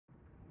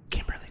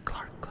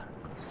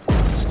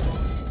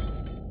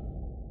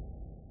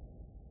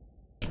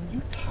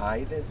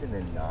tie this in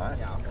a knot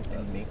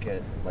and make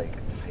it like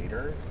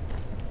tighter,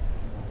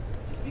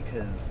 just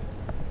because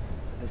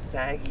the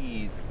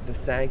saggy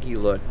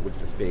look with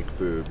the fake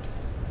boobs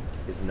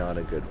is not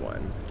a good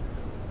one.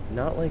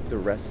 Not like the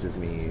rest of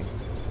me.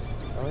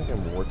 I think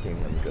I'm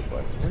working on good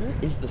looks. Where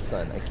is the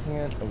sun? I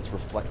can't. Oh, it's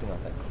reflecting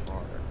off that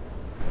car.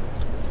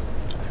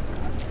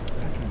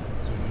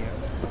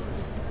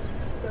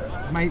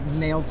 My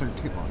nails are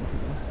too long for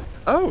this.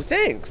 Oh,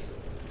 thanks.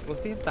 We'll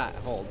see if that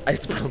holds.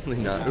 It's probably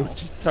not. No.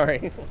 Oops,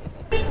 sorry.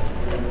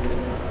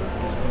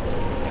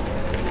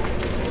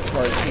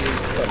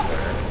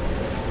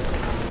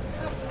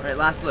 All right,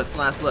 last looks.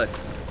 Last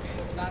looks.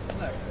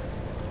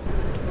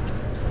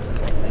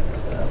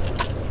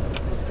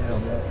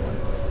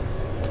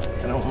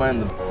 I don't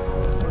mind the.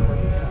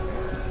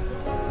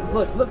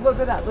 Look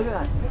at that. Look at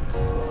that.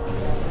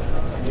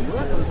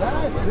 What was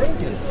that?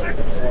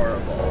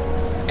 Horrible.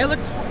 It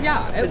looks,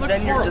 yeah, it looks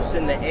then horrible. You're just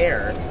in the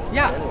air.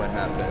 Yeah. Then what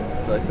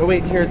happens? Like, oh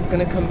wait, here, it's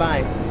gonna come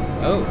by.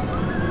 Oh.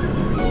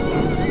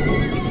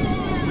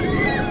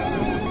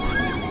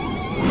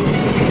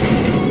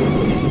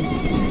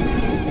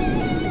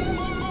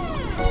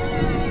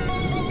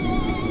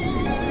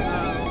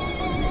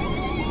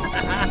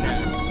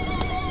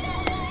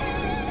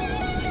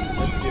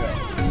 Let's do it.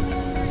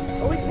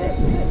 Oh wait,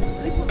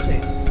 this will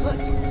change. Look.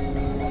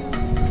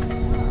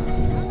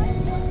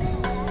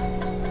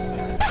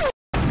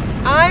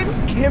 I'm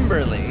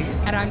Kimberly.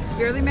 And I'm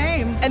Severely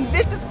Mame. And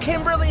this is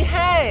Kimberly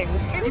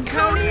Hangs in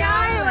Coney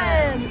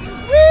Island.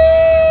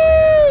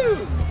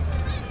 Woo!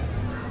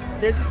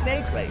 There's a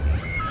snake lady.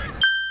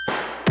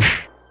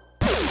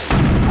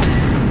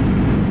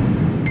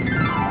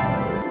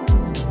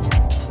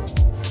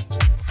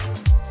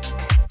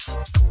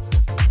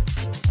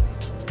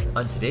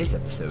 On today's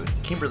episode,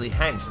 Kimberly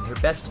hangs with her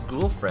best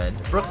ghoul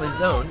friend,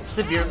 Brooklyn's own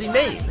Severely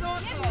Mame,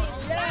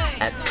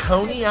 at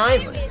Coney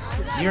Island,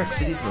 New York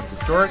City's most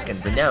historic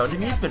and renowned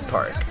amusement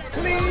park.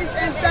 Please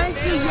and thank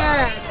you,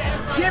 yes.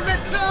 Give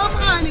it to them,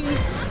 honey.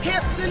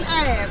 Hips and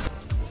ass.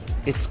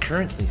 It's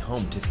currently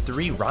home to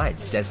 3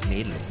 rides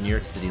designated as New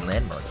York City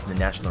landmarks in the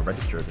National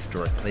Register of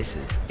Historic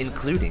Places,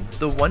 including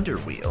the Wonder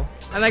Wheel.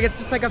 And like, it's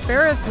just like a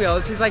Ferris wheel.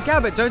 She's like,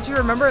 yeah, but don't you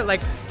remember, like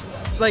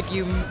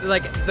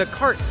the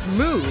carts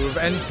move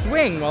and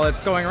swing while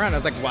it's going around. I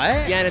was like,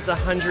 what? Yeah, and it's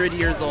 100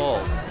 years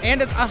old.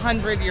 And it's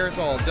 100 years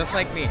old, just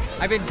like me.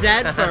 I've been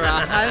dead for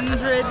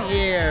 100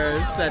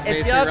 years, said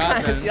Macy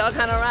Robbins. It's your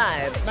kind of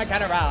ride. My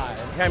kind of ride.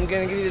 Okay, I'm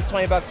gonna give you this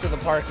 $20 for the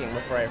parking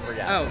before I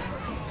forget. Oh.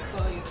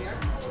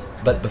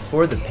 But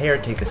before the pair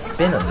take a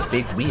spin on the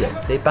big wheel,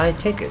 they buy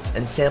tickets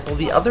and sample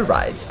the other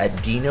rides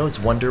at Dino's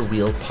Wonder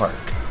Wheel Park,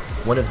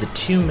 one of the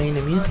 2 main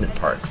amusement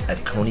parks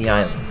at Coney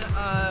Island.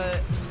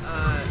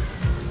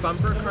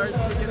 Bumper cars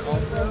ticket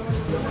also?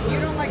 You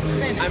don't like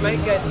spinning. I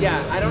might get,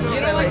 yeah, I don't know. You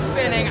don't like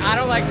spinning, I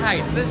don't like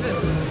heights.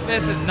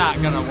 This is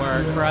not gonna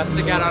work for us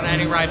to get on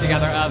any ride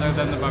together other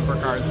than the bumper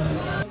cars.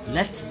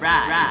 Let's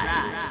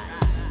ride.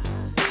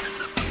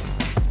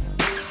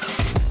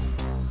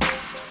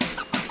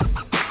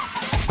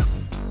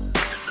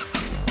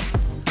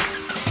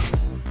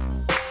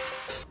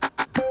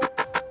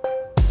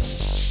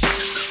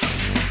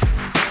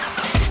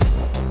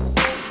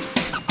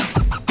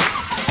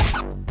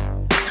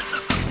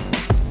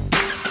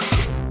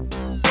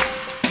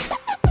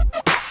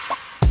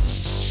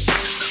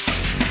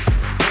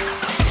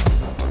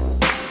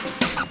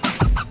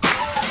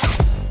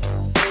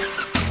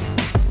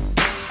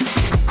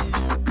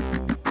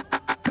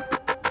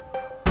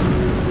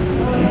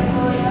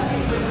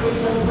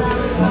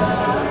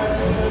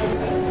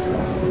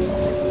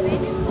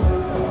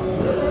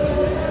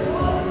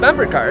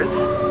 Bumper cars.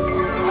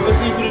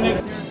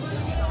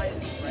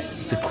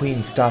 The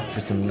Queen stopped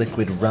for some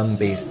liquid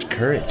rum-based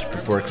courage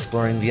before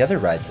exploring the other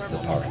rides of the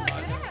park.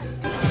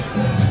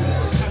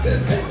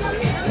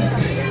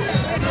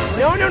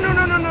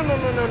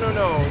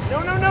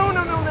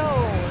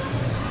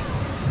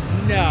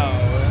 No.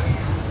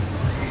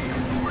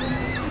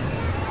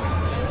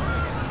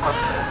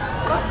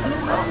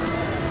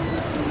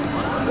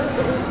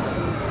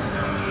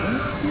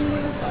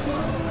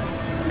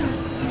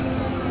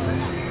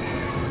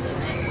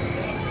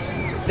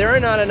 There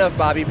are not enough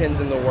bobby pins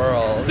in the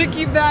world. To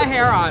keep that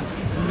hair on.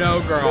 No,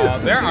 girl,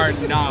 there are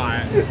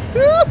not.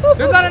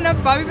 There's not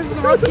enough bobby pins in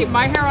the world to keep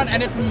my hair on,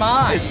 and it's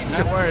mine. It's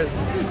yours.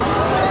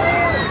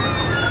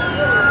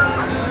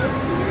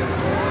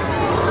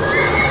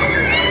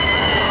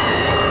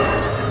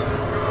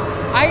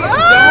 I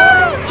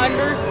don't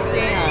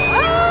understand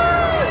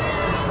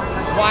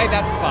why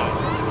that's fun.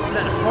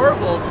 That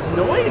horrible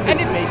noise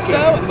And it's it's making.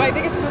 so, but I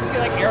think it's supposed to be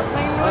like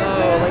airplane noises.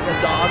 Oh, like a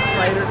dog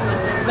fight or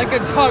something? Like a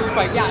dog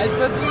fight, yeah, it's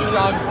supposed to be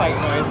dog fight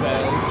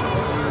noises.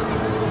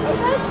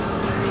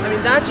 I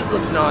mean, that just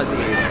looks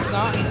nauseating. It's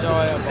not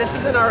enjoyable. This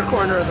isn't our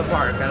corner of the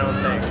park, I don't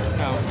think.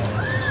 No.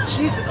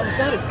 Jeez, oh,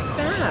 that is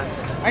fast.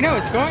 I know,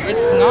 it's not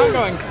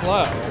going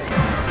slow.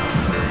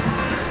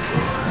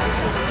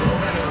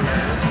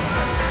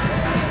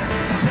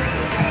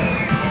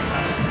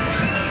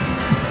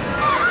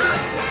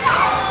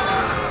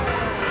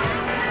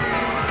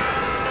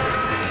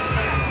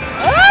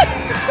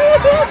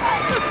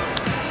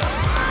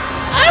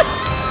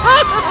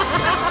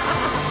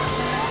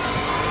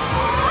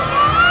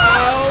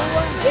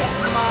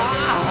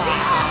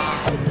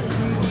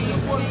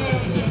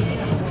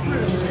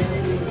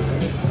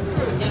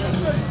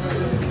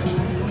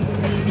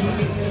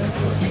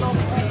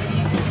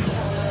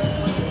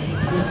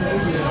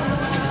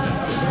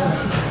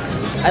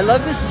 I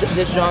love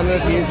this genre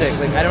of music.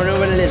 Like, I don't know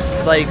what it is.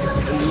 It's like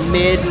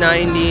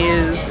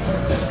mid-90s,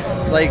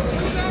 like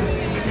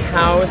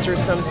house or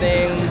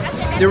something.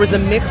 There was a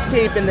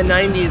mixtape in the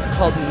 90s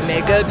called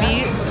Mega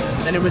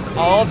Beats, and it was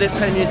all this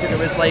kind of music. It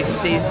was like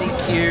Stacey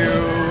Q,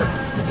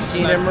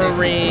 Tina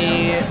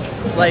Marie,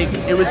 like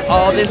it was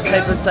all this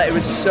type of stuff. It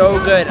was so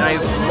good, and I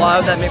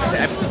love that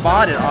mixtape. I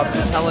bought it off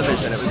the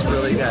television. It was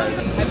really good.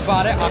 I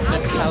bought it off the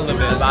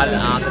television. I bought it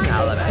off the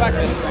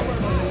television.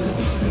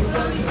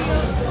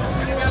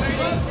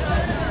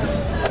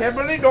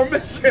 Kimberly, don't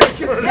miss it.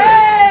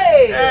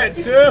 Hey! Yeah,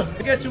 two.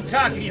 You get too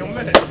cocky, you'll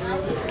miss.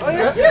 Oh,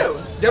 yeah, two.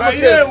 You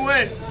didn't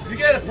win. You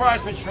get a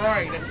prize for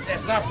trying.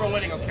 That's not for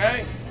winning,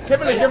 okay?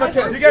 Kimberly, give him a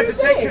kiss. You get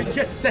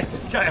to take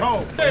this guy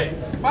home. Hey,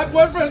 my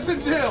boyfriend's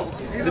in jail.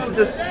 This is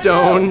a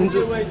stoned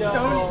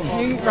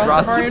pink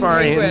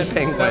Rastafarian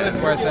penguin. That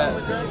was worth it.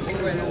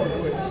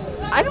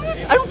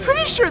 I'm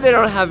pretty sure they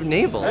don't have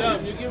navels.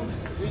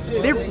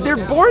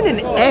 They're born in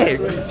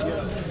eggs.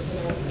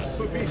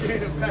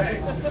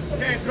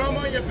 Okay, throw him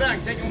on your back.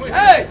 Take him with you.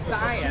 Hey!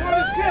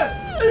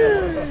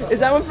 Is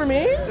that one for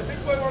me?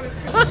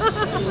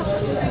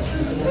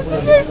 This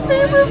is my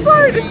favorite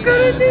part. It's got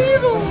a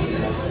navel.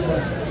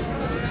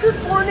 They're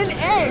born in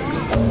eggs.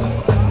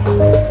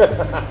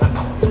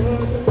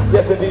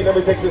 Yes, indeed. Let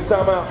me take this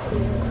time out.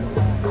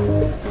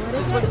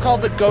 This is what's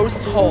called the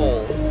ghost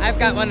hole. I've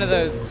got one of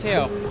those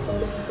too.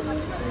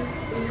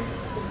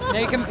 Now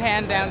you can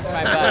pan down to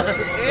my butt.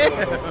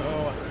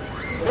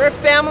 We're a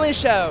family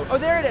show. Oh,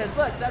 there it is.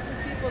 Look, that's the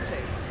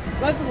steeplechase.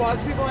 Let's watch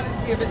people and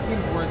see if it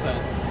seems worth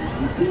it.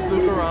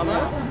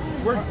 Spookorama.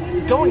 We're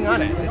going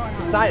on it.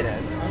 It's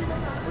decided.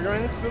 We're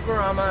doing the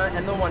Spookorama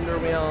and the Wonder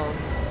Wheel.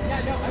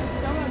 Yeah, no, I'm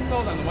still not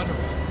sold on the Wonder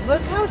Wheel.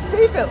 Look how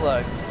safe it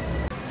looks.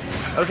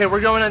 Okay, we're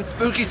going on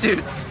Spooky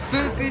Toots.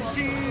 Spooky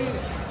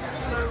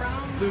Toots.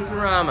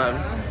 Spookorama.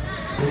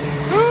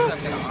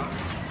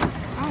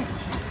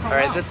 All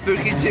right, the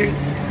Spooky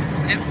Toots.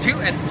 It's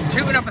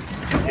tooting up a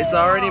storm. It's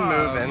already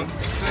moving.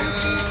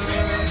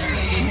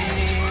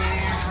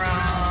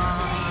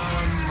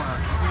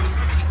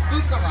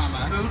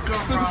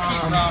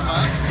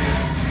 Spookorama.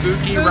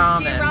 Spooky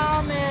ramen.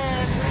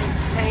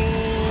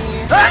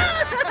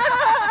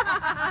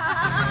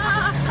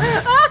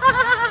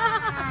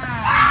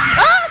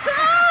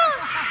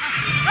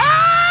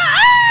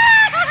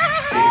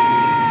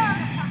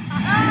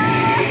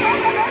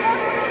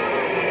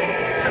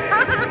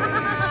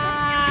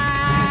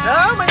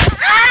 Oh my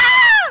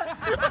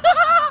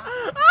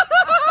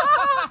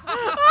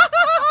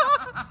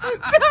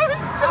that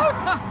was so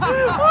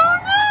oh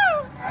no!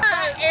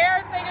 That air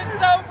thing is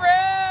so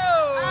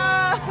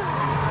rude!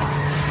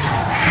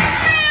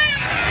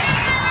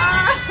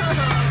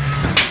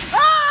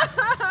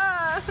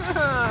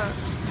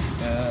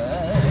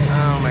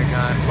 Oh my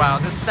god. Wow,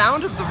 the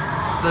sound of the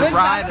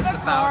ride is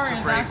about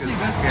to break is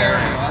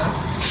scary.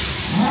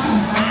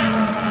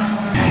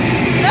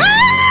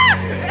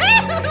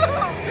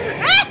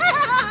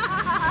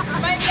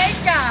 My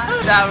makeup!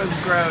 That was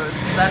gross.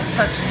 That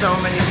touched so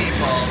many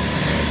people.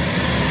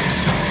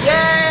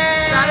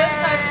 Yay! That has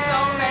touched so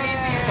many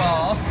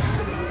people.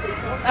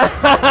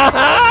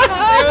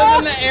 It was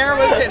when the air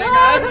was hitting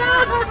us.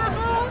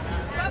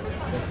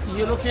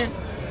 You looking?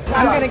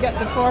 I'm gonna get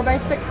the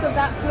 4x6 of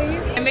that,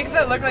 please. It makes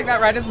it look like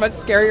that ride is much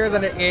scarier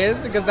than it is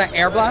because that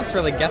air blast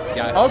really gets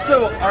you.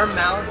 Also, our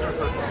mouths are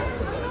purple.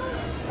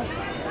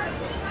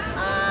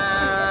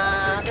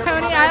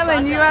 Coney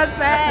Island,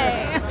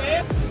 USA.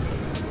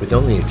 With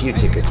only a few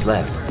tickets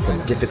left,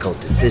 some difficult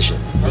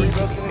decisions need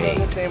to be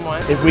made.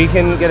 If we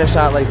can get a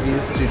shot like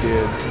these two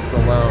dudes just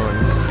alone,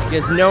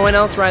 because no one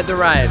else ride the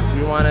ride.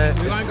 We want to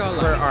go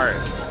for alone.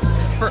 art.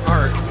 It's for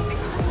art.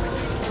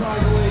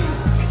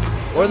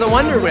 Or the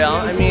Wonder Wheel.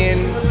 I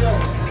mean,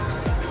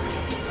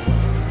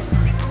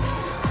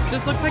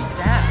 Just looks like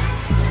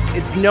death.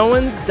 it's no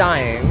one's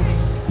dying.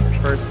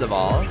 First of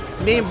all,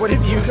 Mame, what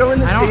if you go in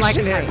the I don't like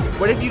stationary? heights.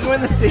 What if you go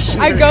in the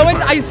stationary? I go in,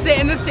 car I sit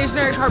in the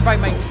stationary car by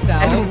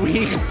myself. and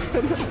we.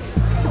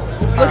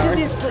 Look at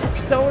these.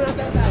 It's so not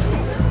that bad.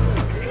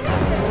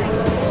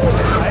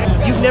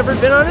 You've never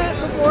been on it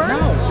before?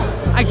 No.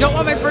 I don't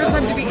want my first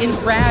time to be in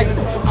drag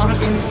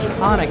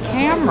on a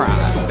camera.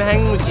 I'm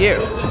hanging with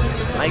you.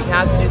 I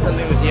have to do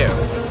something with you.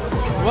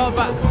 Well,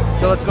 but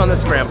So let's go on the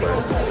Scrambler.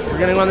 We're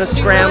gonna go on the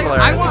Scrambler.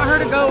 I want her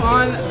to go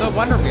on the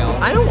Wonder Wheel.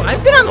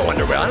 I've been on the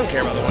Wonder Wheel. I don't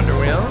care about the Wonder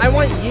Wheel. I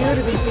want you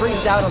to be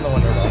freaked out on the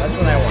Wonder Wheel. That's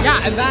what I want.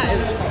 Yeah, and that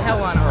is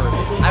hell on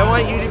earth. I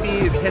want you to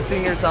be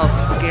pissing yourself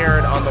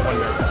scared on the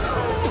Wonder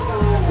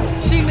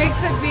Wheel. She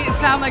makes it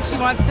sound like she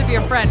wants to be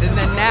a friend, and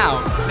then now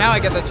I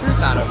get the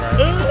truth out of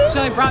her. She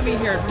only brought me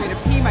here for me to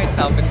pee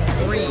myself and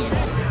scream.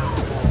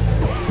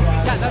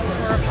 Yeah, that's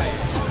horrifying.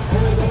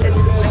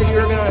 Have you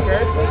ever been on a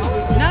Ferris wheel?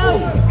 No!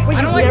 Wait,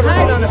 I don't you've like never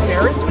heights. been on a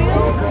Ferris wheel? No,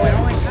 I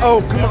don't like heights.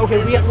 Oh, come on. Okay,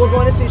 we'll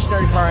go in a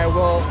stationary car. I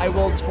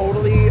will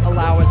totally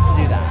allow us to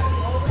do that.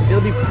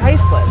 It'll be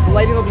priceless. The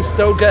lighting will be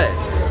so good.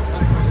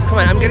 Come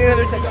on, I'm getting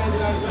another ticket.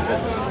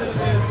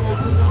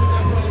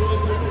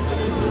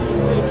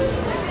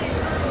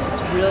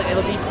 It's really,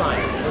 it'll be fine.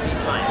 It'll be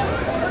fine.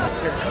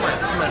 Here, come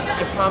on.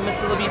 promise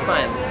it'll be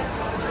fun.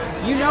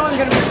 You know I'm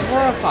gonna be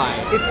horrified.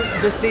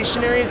 The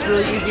stationary is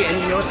really easy, and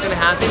you know what's gonna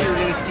happen? You're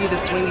gonna see the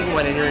swinging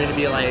one, and you're gonna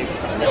be like,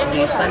 at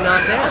least I'm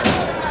not there.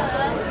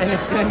 And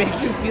it's gonna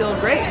make you feel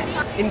great.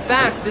 In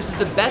fact, this is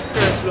the best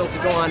Ferris wheel to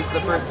go on for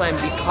the first time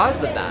because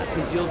of that,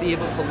 because you'll be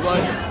able to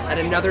look at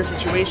another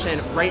situation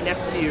right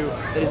next to you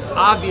that is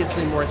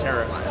obviously more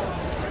terrifying.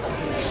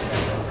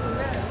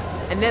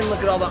 And then look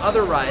at all the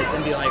other rides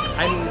and be like,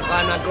 I'm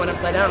not going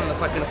upside down on the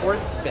fucking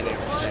horse spinning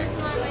thing.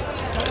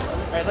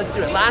 All right, let's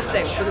do it. Last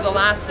thing. Let's do the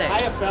last thing.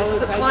 This is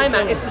the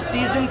climax. It's the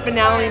season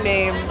finale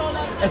name.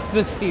 It's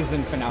the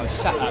season finale.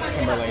 Shut up,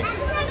 Kimberly.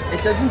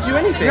 It doesn't do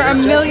anything. You're a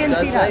million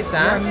feet feet like up.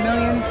 that. You're a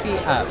million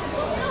feet up.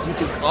 You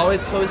can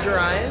always close your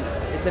eyes.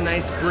 It's a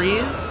nice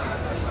breeze.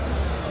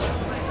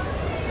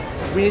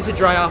 We need to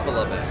dry off a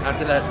little bit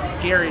after that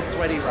scary,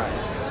 sweaty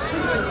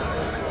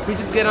ride. We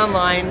just get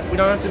online. We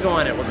don't have to go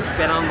on it. We'll just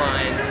get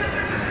online.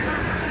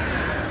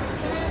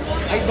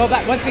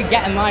 Once we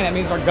get in line, that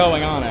means we're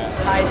going on it.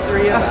 Hi,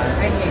 3 of us.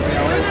 I hate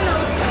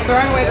you.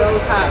 Throwing away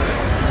this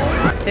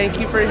cup. Thank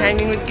you for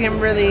hanging with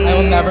Kimberly. I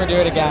will never do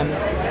it again.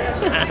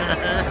 Here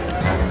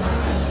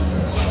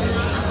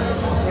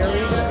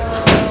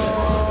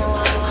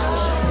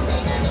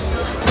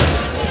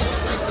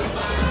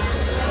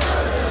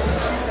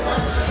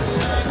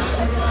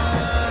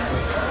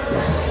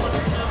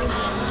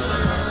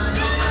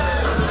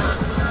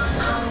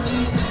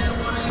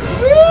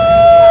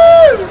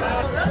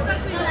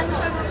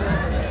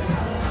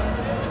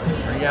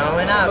we go.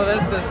 Going up. Well,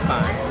 this is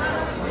fun.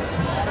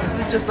 This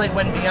is just like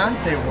when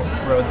Beyonce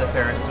rode the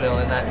Ferris wheel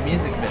in that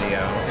music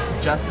video.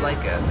 It's just like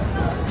it.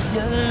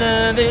 Your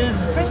love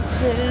is bright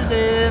as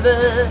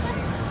ever,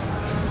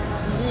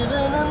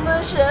 even in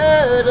the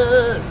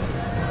shadows.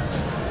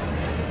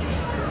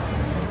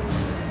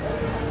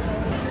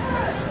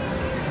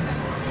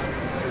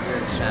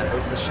 Weird shadow.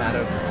 It's the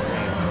shadow of the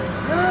screen.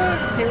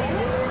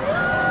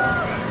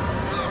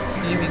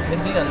 See, we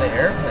could be on the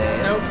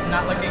airplane. Nope,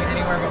 not looking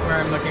anywhere but where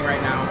I'm looking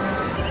right now.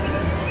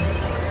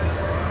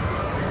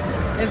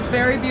 It's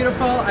very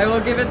beautiful. I will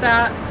give it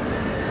that.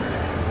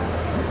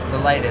 The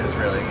light is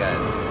really good.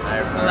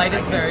 The light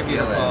is very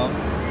beautiful.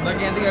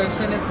 Looking at the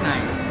ocean is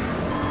nice.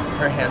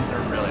 Her hands are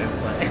really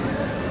sweaty.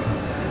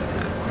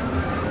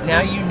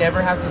 Now you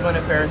never have to go on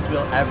a Ferris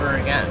wheel ever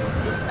again.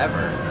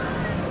 Ever.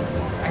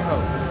 I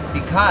hope.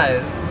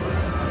 Because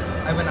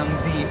I went on the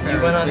Ferris wheel.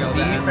 You went on the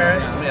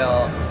Ferris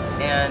wheel,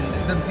 and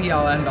the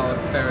be-all end-all of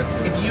Ferris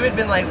wheel. If you had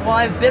been like, well,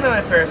 I've been on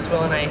a Ferris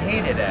wheel and I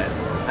hated it,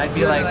 I'd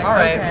be like, all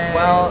right, okay.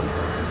 well,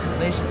 at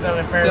least she's been on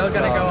a Ferris wheel.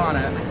 Still gonna go on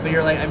it. But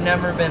you're like, I've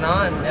never been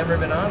on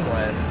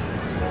one.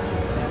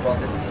 Well,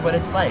 this is what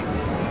it's like.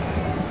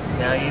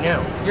 Now you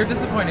know. You're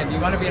disappointed. You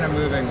want to be in a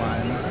moving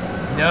one.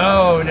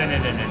 No.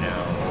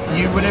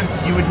 You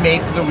would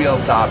make the wheel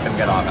stop and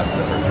get off after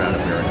the first round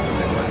if you were in a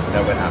moving one.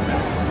 That would happen.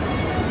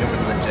 It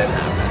would legit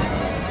happen.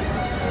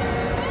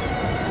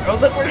 Oh,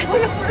 look, we're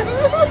going over.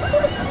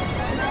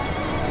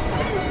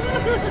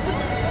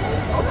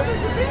 Oh,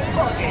 there's a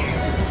baseball game.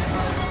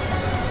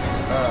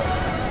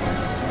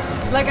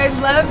 Like, I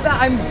love that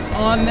I'm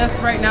on this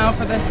right now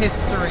for the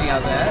history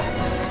of it.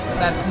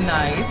 That's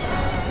nice.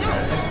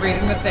 I was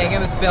reading the thing. It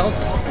was built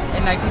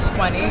in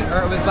 1920,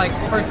 or it was like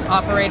first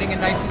operating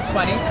in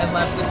 1920 and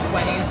left the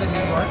 20s in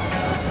New York.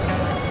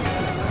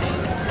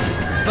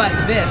 But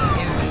this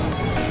is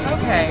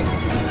okay.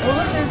 Well,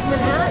 look, there's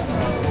Manhattan.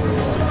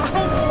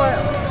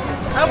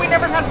 Oh, we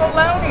never had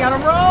bologna on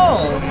a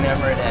roll. We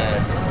never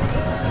did.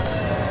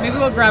 Maybe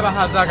we'll grab a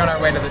hot dog on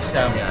our way to the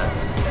show. Yeah.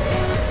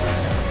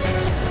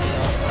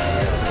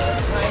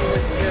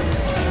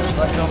 Just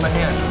let go of my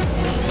hand.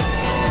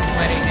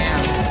 Sweaty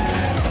hands.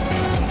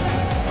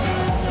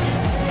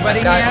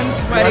 Sweaty hands,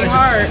 sweaty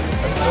heart.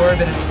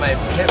 Absorb it into my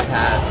hip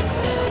pads.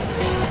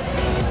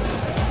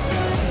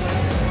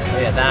 Oh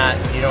yeah, that.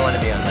 You don't want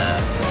to be on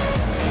that.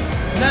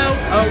 No.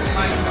 Oh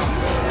my God.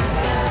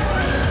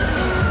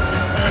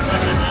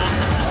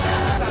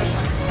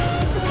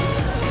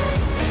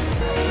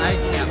 I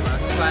can't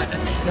look, but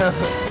No,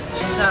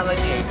 she's not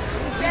looking.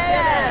 did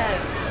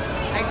it!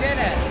 I did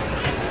it.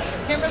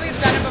 Kimberly's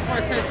done it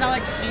before, so it's not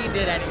like she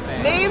did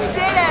anything. Mame did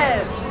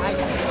it! I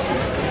did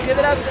it. Give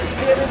it up for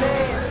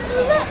Mame.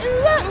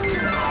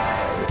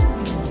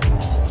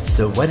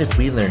 So what have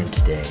we learned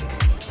today?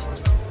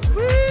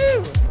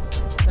 Woo!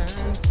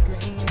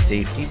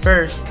 Safety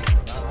first.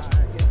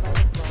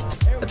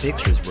 A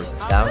picture's worth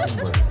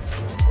 1,000 words,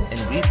 and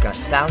we've got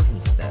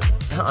thousands of them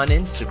on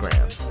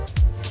Instagram.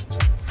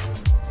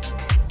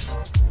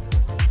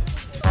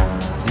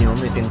 The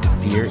only thing to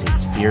fear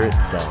is fear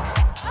itself.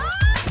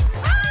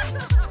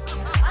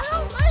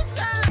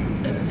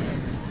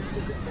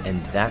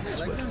 And that's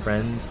what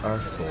friends are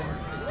for.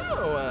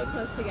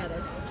 Close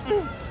together.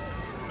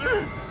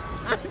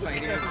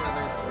 Fighting each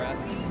other's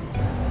breasts.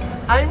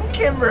 I'm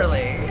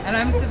Kimberly. And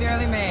I'm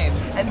Severely Mame.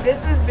 And this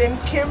has been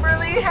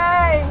Kimberly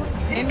Hangs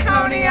In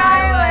Coney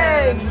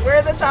Island. We're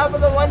at the top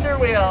of the Wonder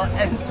Wheel,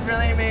 and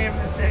Severely Mame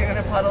is sitting in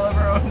a puddle of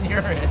her own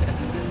urine.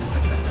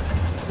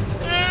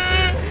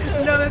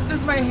 No, that's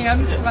just my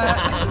hand sweat.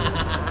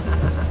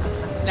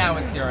 Now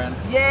it's urine.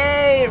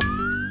 Yay!